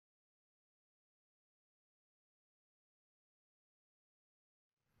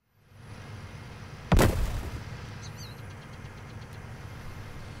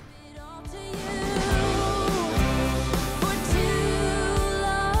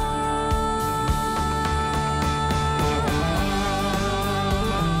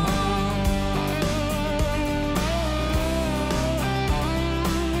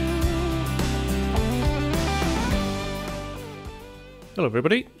Hello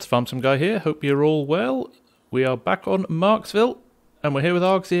everybody, it's Farmsome Guy here, hope you're all well. We are back on Marxville, and we're here with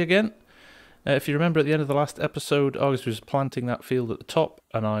Argsy again. If you remember at the end of the last episode, Argsy was planting that field at the top,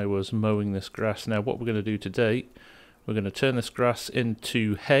 and I was mowing this grass. Now what we're going to do today, we're going to turn this grass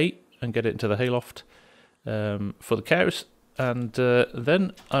into hay, and get it into the hayloft for the cows. And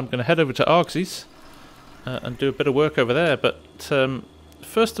then I'm going to head over to Argsy's and do a bit of work over there. But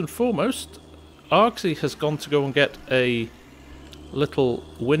first and foremost, Argsy has gone to go and get a little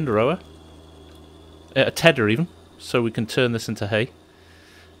windrower, a tedder even, so we can turn this into hay.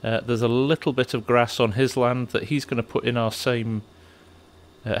 There's a little bit of grass on his land that he's going to put in our same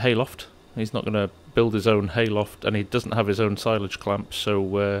hayloft. He's not going to build his own hayloft, and he doesn't have his own silage clamp,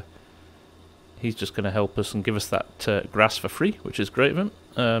 so he's just going to help us and give us that grass for free, which is great of him.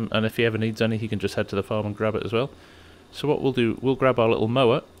 And if he ever needs any, he can just head to the farm and grab it as well. So what we'll do, we'll grab our little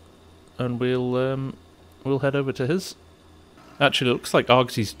mower, and we'll head over to his. Actually, it looks like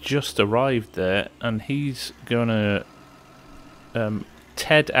Argsy's just arrived there, and he's gonna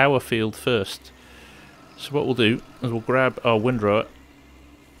ted our field first. So what we'll do is we'll grab our windrower,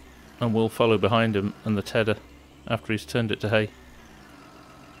 and we'll follow behind him and the tedder after he's turned it to hay.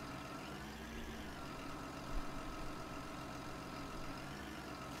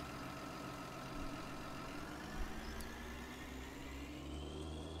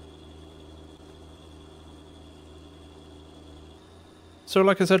 So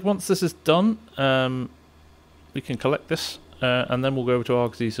like I said, once this is done, we can collect this, and then we'll go over to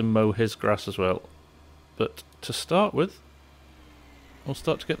Argsy's and mow his grass as well. But to start with, we'll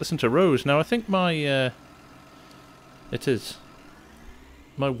start to get this into rows. Now I think my,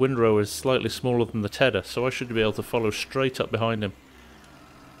 my windrow is slightly smaller than the tedder, so I should be able to follow straight up behind him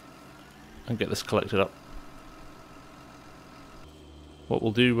and get this collected up. What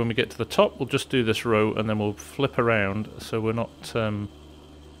we'll do when we get to the top, we'll just do this row, and then we'll flip around so we're not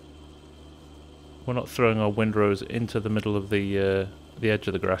throwing our windrows into the middle of the edge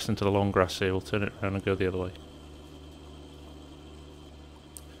of the grass, into the long grass here. We'll turn it around and go the other way.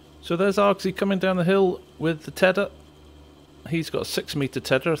 So there's Argsy coming down the hill with the tedder. He's got a 6 metre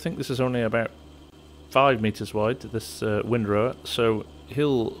tedder. I think this is only about 5 metres wide, this windrower, so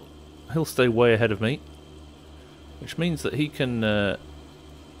he'll stay way ahead of me, which means that he can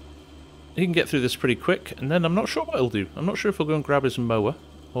get through this pretty quick. And then I'm not sure what he'll do. I'm not sure if he'll go and grab his mower,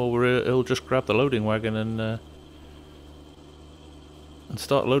 or he'll just grab the loading wagon and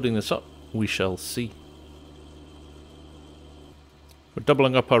start loading this up. We shall see. We're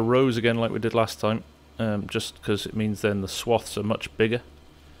doubling up our rows again like we did last time, just because it means then the swaths are much bigger,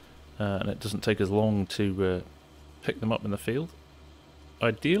 and it doesn't take as long to pick them up in the field.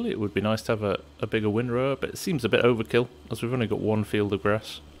 Ideally it would be nice to have a bigger windrower, but it seems a bit overkill as we've only got one field of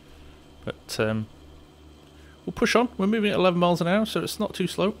grass. But we'll push on. We're moving at 11 miles an hour, so it's not too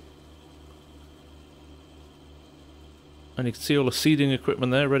slow. And you can see all the seeding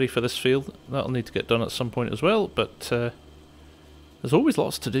equipment there ready for this field. That'll need to get done at some point as well, but there's always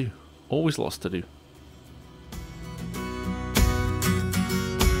lots to do. Always lots to do.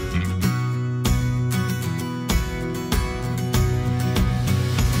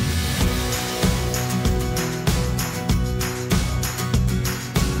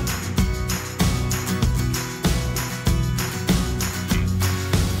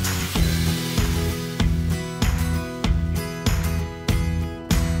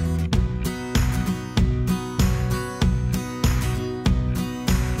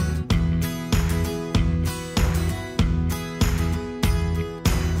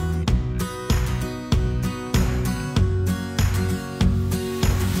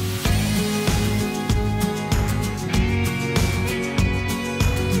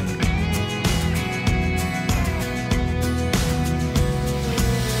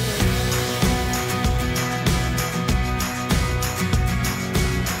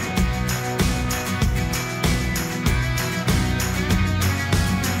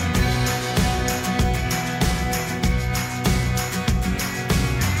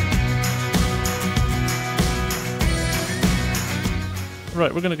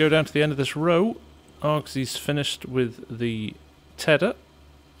 Right, we're going to go down to the end of this row. Argsy's finished with the tedder,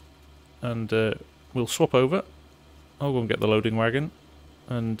 and we'll swap over. I'll go and get the loading wagon,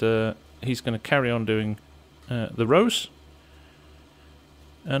 and he's going to carry on doing the rows,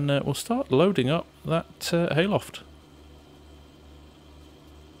 and we'll start loading up that hayloft.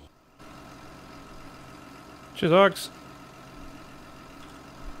 Cheers, Args.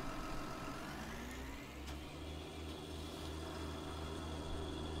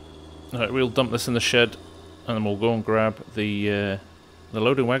 Alright, we'll dump this in the shed, and then we'll go and grab the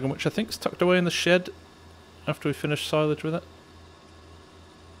loading wagon, which I think is tucked away in the shed after we finish silage with it.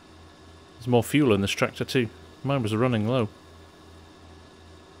 There's more fuel in this tractor too. Mine was running low.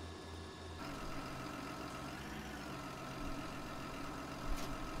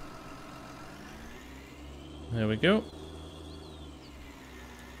 There we go.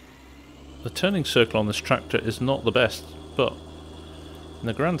 The turning circle on this tractor is not the best, but in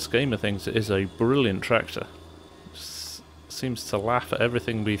the grand scheme of things it is a brilliant tractor. It seems to laugh at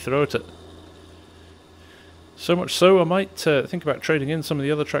everything we throw at it. So much so I might think about trading in some of the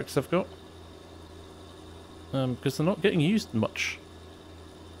other tractors I've got. Because they're not getting used much.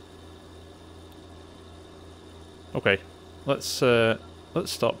 Okay, let's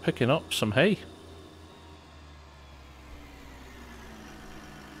start picking up some hay.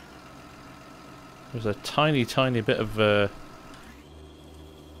 There's a tiny bit of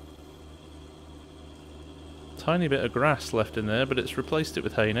grass left in there, but it's replaced it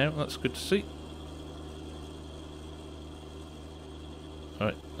with hay now. That's good to see.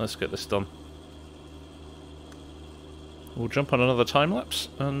 Alright, let's get this done. We'll jump on another time lapse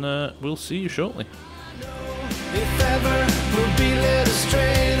and we'll see you shortly. If ever we'll be led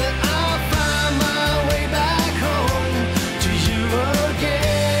astray, that I'll find my way back home to you again.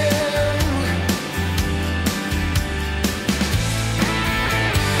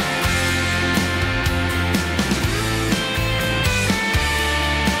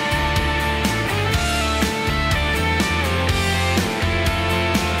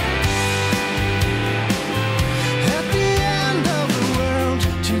 At the end of the world,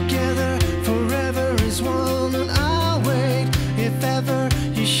 together forever is one, and I'll wait. If ever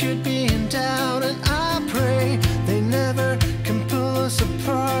you should be in doubt, and I pray they never can pull us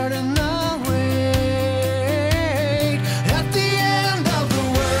apart, and I'll wait. At the end of the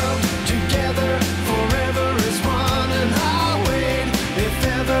world, together forever is one, and I'll wait. If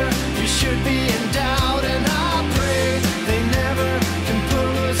ever you should be in doubt, and I pray they never can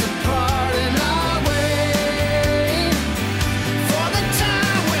pull us apart, and I'll wait for the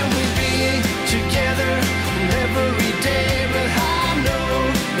time when we be together every day. But I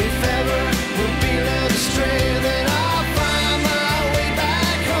know if ever we'll be led astray, then I'll find my way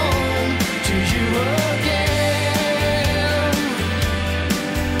back home to you again.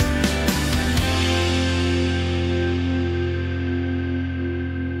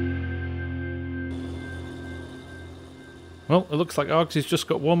 Well, it looks like Argsy's just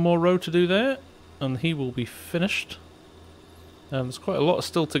got one more row to do there, and he will be finished. There's quite a lot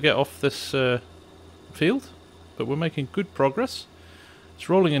still to get off this field, but we're making good progress. It's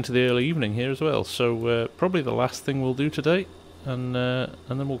rolling into the early evening here as well, so probably the last thing we'll do today, and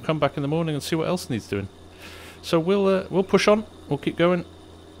then we'll come back in the morning and see what else needs doing. So we'll push on, we'll keep going,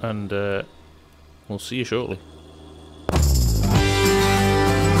 and we'll see you shortly.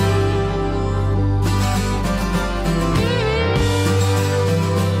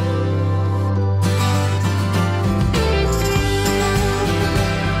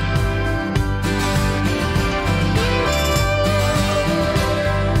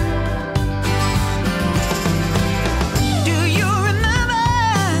 Do you remember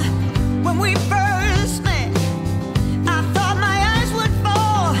when we first met? I thought my eyes would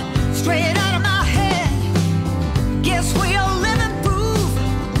fall straight out of my head. Guess we are living proof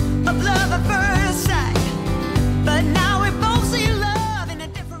of love at first sight. But now we both see love in a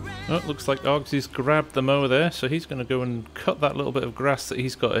different. Oh, it looks like Argsy's grabbed the mower there, so he's going to go and cut that little bit of grass that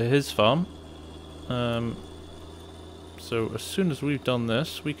he's got at his farm. So as soon as we've done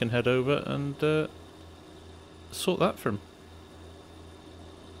this, we can head over and sort that for him.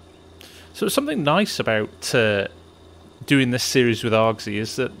 So something nice about doing this series with Argsy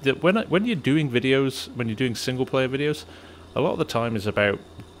is that when you're doing videos, when you're doing single player videos, a lot of the time is about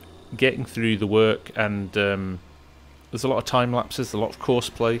getting through the work, and there's a lot of time lapses, a lot of course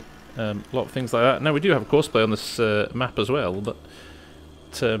play, a lot of things like that. Now we do have a course play on this map as well, but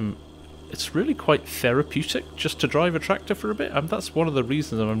it's really quite therapeutic just to drive a tractor for a bit, and that's one of the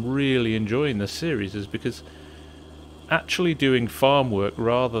reasons I'm really enjoying this series, is because actually doing farm work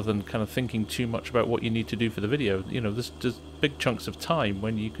rather than kind of thinking too much about what you need to do for the video, you know, there's big chunks of time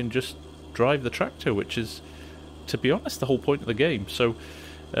when you can just drive the tractor, which is, to be honest, the whole point of the game. So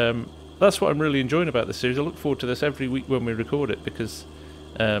that's what I'm really enjoying about this series. I look forward to this every week when we record it, because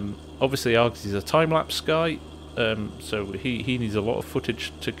obviously Argsy's a time-lapse guy, so he needs a lot of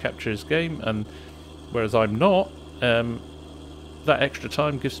footage to capture his game, and whereas I'm not, that extra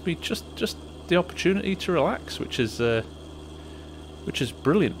time gives me just the opportunity to relax, which is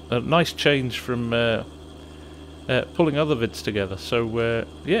brilliant. A nice change from pulling other vids together. So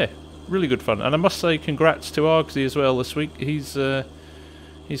yeah, really good fun. And I must say, congrats to Argsy as well this week. He's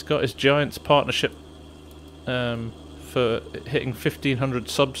got his Giants partnership for hitting 1,500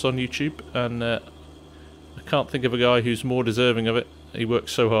 subs on YouTube, and I can't think of a guy who's more deserving of it. He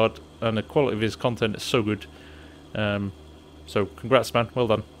works so hard, and the quality of his content is so good. So congrats, man, well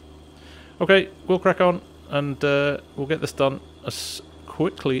done. Okay, we'll crack on, and we'll get this done as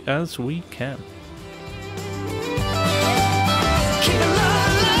quickly as we can. Keep it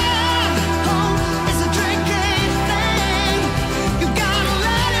alive, home is a tricky thing. You gotta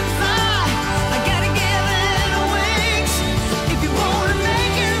let it fly. I gotta give it wings. If you wanna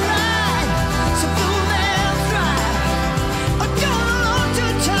make it right, so fool and thrive. Oh, don't hold on too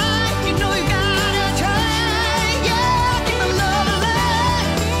tight. You know you gotta try. Yeah, keep it alive.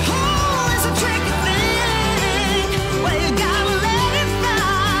 Home is a tricky thing. Well, you gotta let it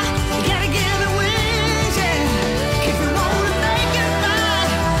fly. You gotta give it wings. Yeah, if you wanna make it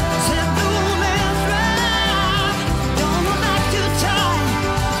right, so fool and thrive. Don't hold back too tight.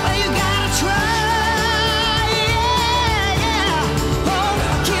 Well, you gotta try. Yeah, yeah. Oh,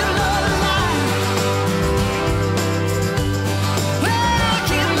 keep love alive. Well,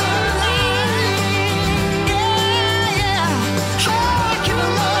 keep love alive. Yeah, yeah. Oh, keep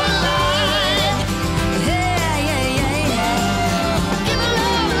love alive. Yeah, yeah, yeah, yeah. Keep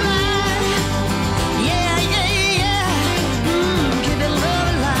love alive. Yeah, yeah, yeah. Keep it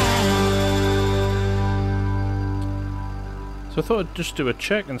love alive. So I thought I'd just do a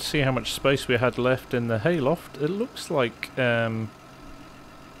check and see how much space we had left in the hayloft. It looks like we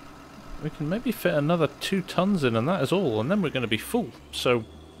can maybe fit another 2 tons in, and that is all, and then we're going to be full. So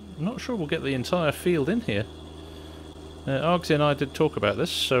I'm not sure we'll get the entire field in here. Argsy and I did talk about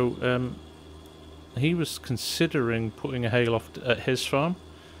this, so he was considering putting a hayloft at his farm.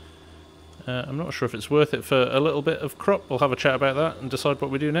 I'm not sure if it's worth it for a little bit of crop. We'll have a chat about that and decide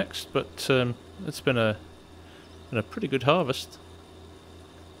what we do next, but it's been a pretty good harvest.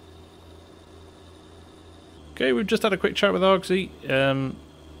 Okay, we've just had a quick chat with Argsy.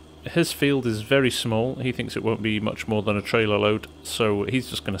 His field is very small. He thinks it won't be much more than a trailer load, so he's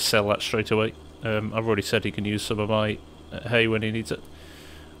just going to sell that straight away. I've already said he can use some of my hay when he needs it.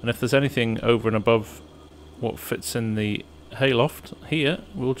 And if there's anything over and above what fits in the hayloft here,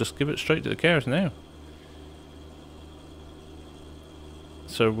 we'll just give it straight to the cows now.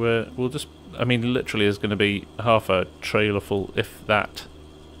 So we'll just, I mean, literally is going to be half a trailer full, if that.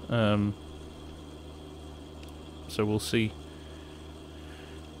 So we'll see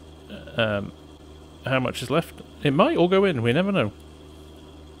how much is left. It might all go in, we never know.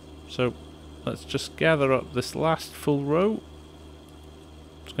 So let's just gather up this last full row.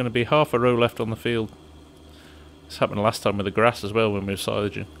 There's going to be half a row left on the field. This happened last time with the grass as well when we were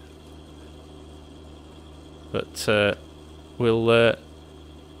silaging. But we'll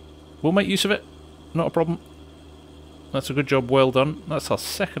make use of it. Not a problem. That's a good job, well done. That's our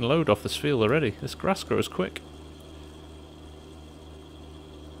second load off this field already. This grass grows quick.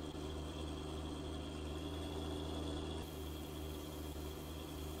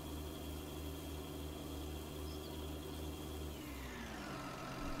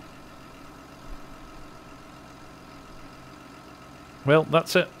 Well,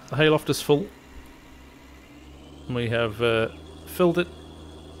 that's it. The hayloft is full. We have filled it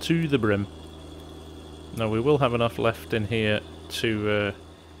to the brim. Now we will have enough left in here to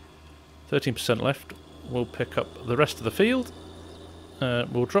 13% left. We'll pick up the rest of the field.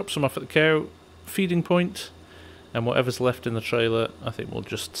 We'll drop some off at the cow feeding point, and whatever's left in the trailer I think we'll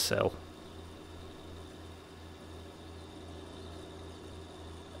just sell.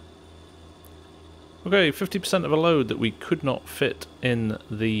 Okay, 50% of a load that we could not fit in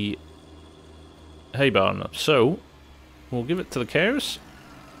the hay barn. So we'll give it to the cows.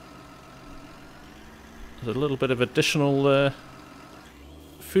 There's a little bit of additional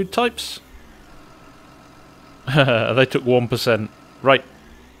food types. They took 1%. Right,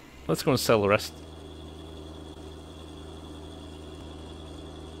 let's go and sell the rest.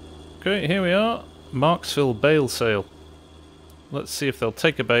 Okay, here we are. Marxville bale sale. Let's see if they'll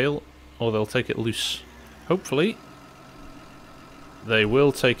take a bale or they'll take it loose. Hopefully they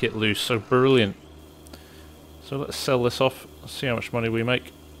will take it loose, so brilliant. So let's sell this off, see how much money we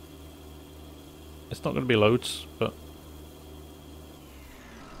make. It's not going to be loads, but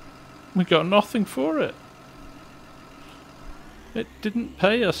we got nothing for it. It didn't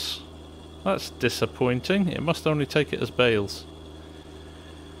pay us. That's disappointing. It must only take it as bales.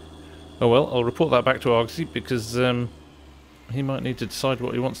 Oh well, I'll report that back to Argsy because he might need to decide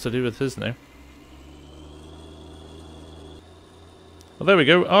what he wants to do with his now. Well, there we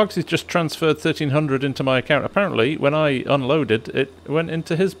go. Argsy's just transferred 1,300 into my account. Apparently, when I unloaded, it went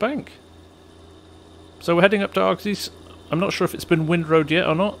into his bank. So we're heading up to Argsy's. I'm not sure if it's been windrowed yet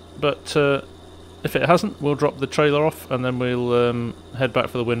or not, but If it hasn't, we'll drop the trailer off and then we'll head back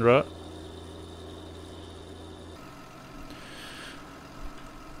for the windrower.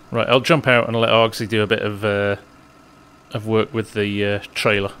 Right, I'll jump out and let Argsy do a bit of work with the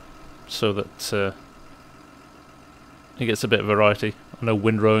trailer, so that he gets a bit of variety. I know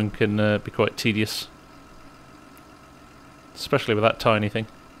windrowing can be quite tedious, especially with that tiny thing.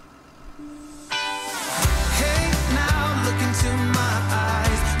 Hey, now look into my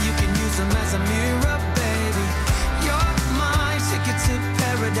eyes. You can use them as a mirror, baby. You're my ticket to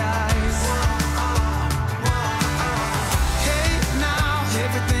paradise. Hey, now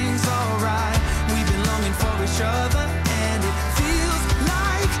everything's alright. We've been longing for each other, and it feels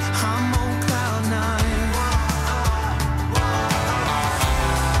like I'm on cloud nine.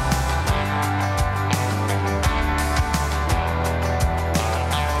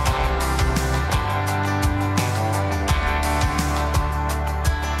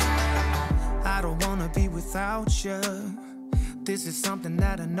 I don't wanna be without you. This is something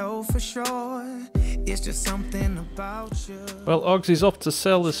that I know for sure. It's just something about you. Well, Argsy's off to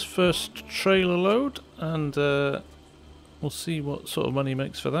sell this first trailer load, and we'll see what sort of money he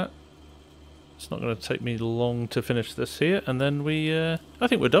makes for that. It's not going to take me long to finish this here, and then I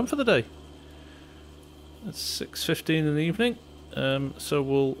think we're done for the day. It's 6:15 in the evening, so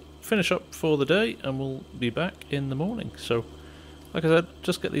we'll finish up for the day, and we'll be back in the morning. So, like I said,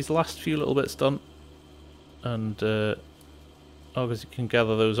 just get these last few little bits done, and Argsy can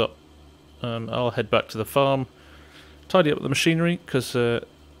gather those up. I'll head back to the farm, tidy up the machinery, because I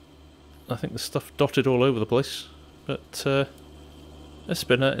think there's stuff dotted all over the place. But it's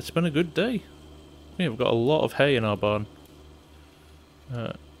been a good day. We've got a lot of hay in our barn,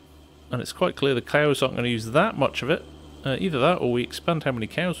 and it's quite clear the cows aren't going to use that much of it. Either that, or we expand how many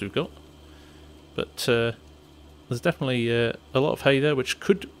cows we've got. But there's definitely a lot of hay there, which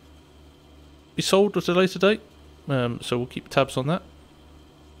could be sold at a later date. So we'll keep tabs on that.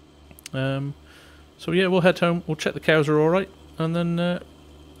 So yeah, we'll head home, we'll check the cows are alright, and then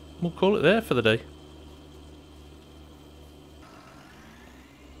we'll call it there for the day.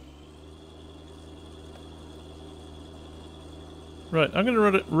 Right, I'm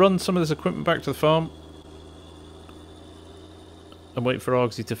going to run some of this equipment back to the farm and wait for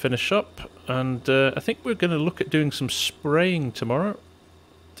Argsy to finish up, and I think we're going to look at doing some spraying tomorrow,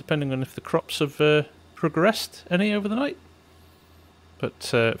 depending on if the crops have progressed any over the night. But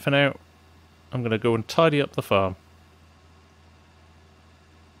for now, I'm going to go and tidy up the farm.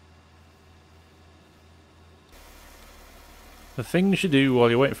 The things you do while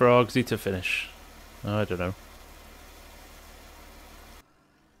you're waiting for Argsy to finish. I don't know.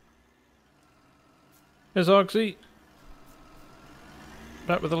 Here's Argsy.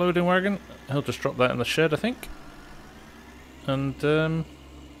 Back with the loading wagon. He'll just drop that in the shed, I think. And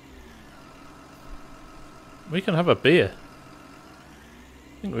we can have a beer.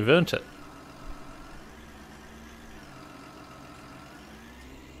 I think we've earned it.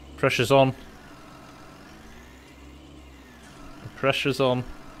 Pressure's on. The pressure's on.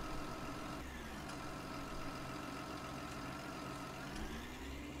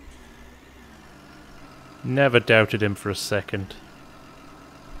 Never doubted him for a second.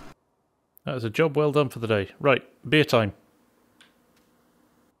 That was a job well done for the day. Right, beer time.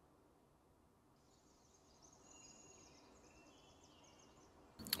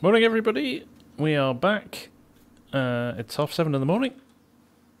 Morning everybody, we are back. It's 7:30 in the morning.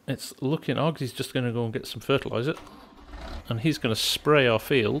 It's looking, Argsy's just going to go and get some fertiliser, and he's going to spray our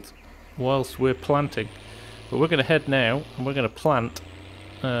field whilst we're planting. But we're going to head now and we're going to plant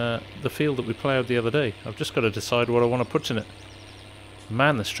the field that we ploughed the other day. I've just got to decide what I want to put in it.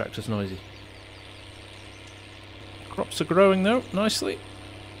 Man, this tractor's noisy. Crops are growing though, nicely.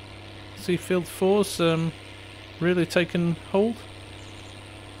 See field 4's really taken hold.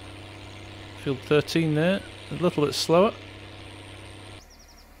 Field 13 there, a little bit slower.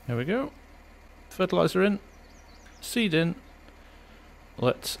 There we go. Fertiliser in, seed in.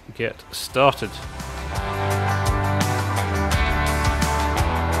 Let's get started.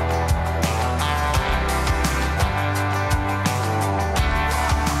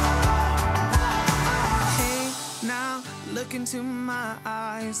 Look into my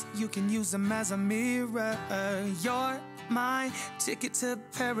eyes, you can use them as a mirror. You're my ticket to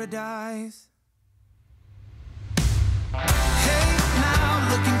paradise. Hey, now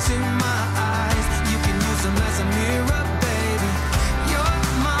look into my eyes, you can use them as a mirror, baby. You're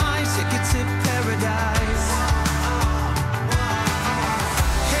my ticket to paradise.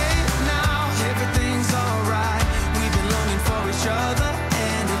 Hey, now everything's alright. We've been longing for each other,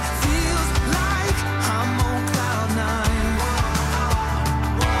 and it feels like I'm on cloud nine.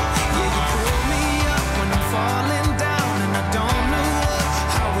 Yeah, you pull me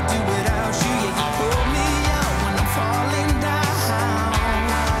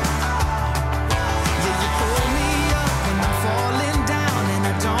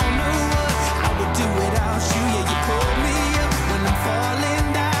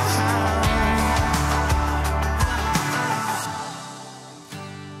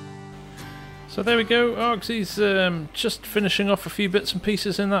So there we go, Argsy's just finishing off a few bits and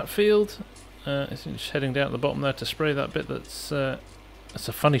pieces in that field. He's just heading down at the bottom there to spray that bit that's a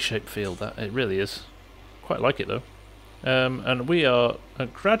funny shaped field, that it really is. Quite like it though. And we are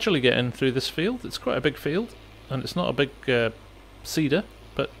gradually getting through this field. It's quite a big field, and it's not a big cedar,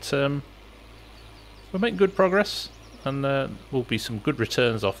 but we're making good progress, and will be some good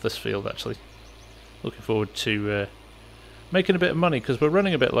returns off this field actually. Looking forward to making a bit of money, because we're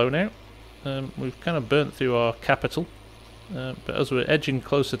running a bit low now. We've kind of burnt through our capital, but as we're edging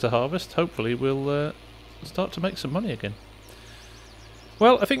closer to harvest, hopefully we'll start to make some money again.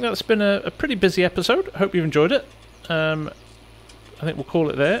 Well, I think that's been a pretty busy episode. I hope you've enjoyed it. I think we'll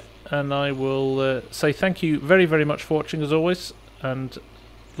call it there, and I will say thank you very, very much for watching as always, and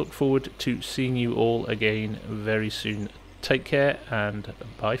look forward to seeing you all again very soon. Take care, and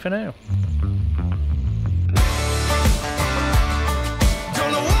bye for now.